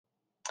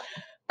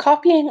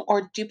Copying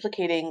or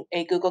duplicating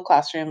a Google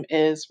Classroom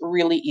is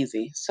really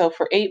easy. So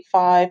for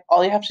 8.5,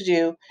 all you have to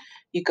do,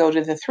 you go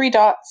to the three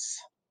dots,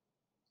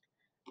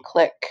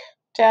 click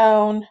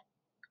down,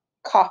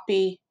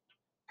 copy,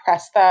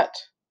 press that,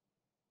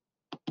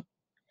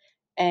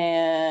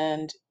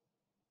 and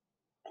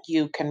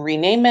you can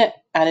rename it,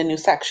 add a new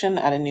section,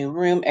 add a new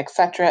room,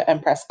 etc.,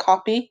 and press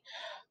copy.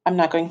 I'm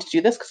not going to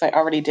do this because I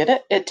already did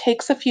it. It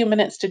takes a few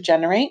minutes to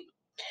generate.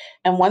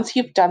 And once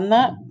you've done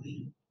that,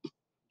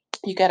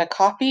 you get a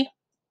copy.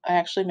 I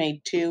actually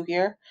made two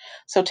here.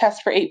 So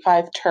test for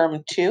 8.5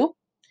 term 2.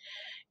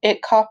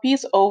 It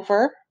copies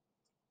over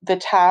the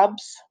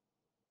tabs,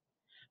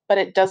 but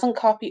it doesn't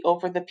copy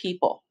over the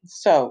people.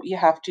 So you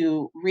have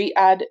to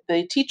re-add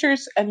the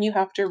teachers and you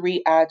have to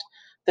re-add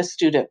the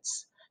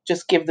students.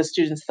 Just give the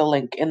students the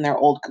link in their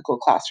old Google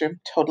Classroom.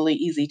 Totally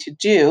easy to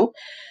do.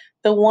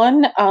 The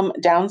one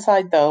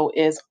downside, though,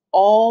 is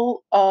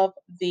all of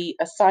the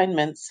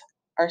assignments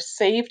are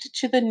saved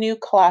to the new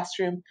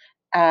classroom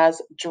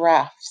as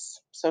drafts.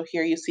 So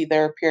here you see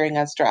they're appearing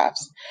as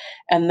drafts.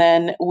 And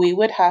then we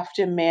would have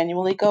to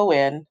manually go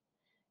in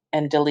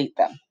and delete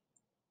them.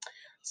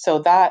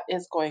 So that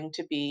is going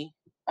to be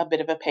a bit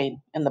of a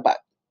pain in the butt.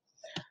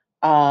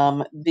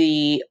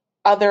 The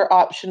other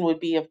option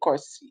would be, of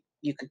course,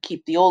 you could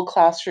keep the old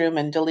classroom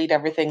and delete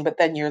everything, but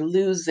then you're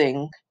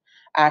losing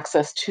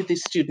access to the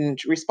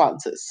student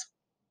responses.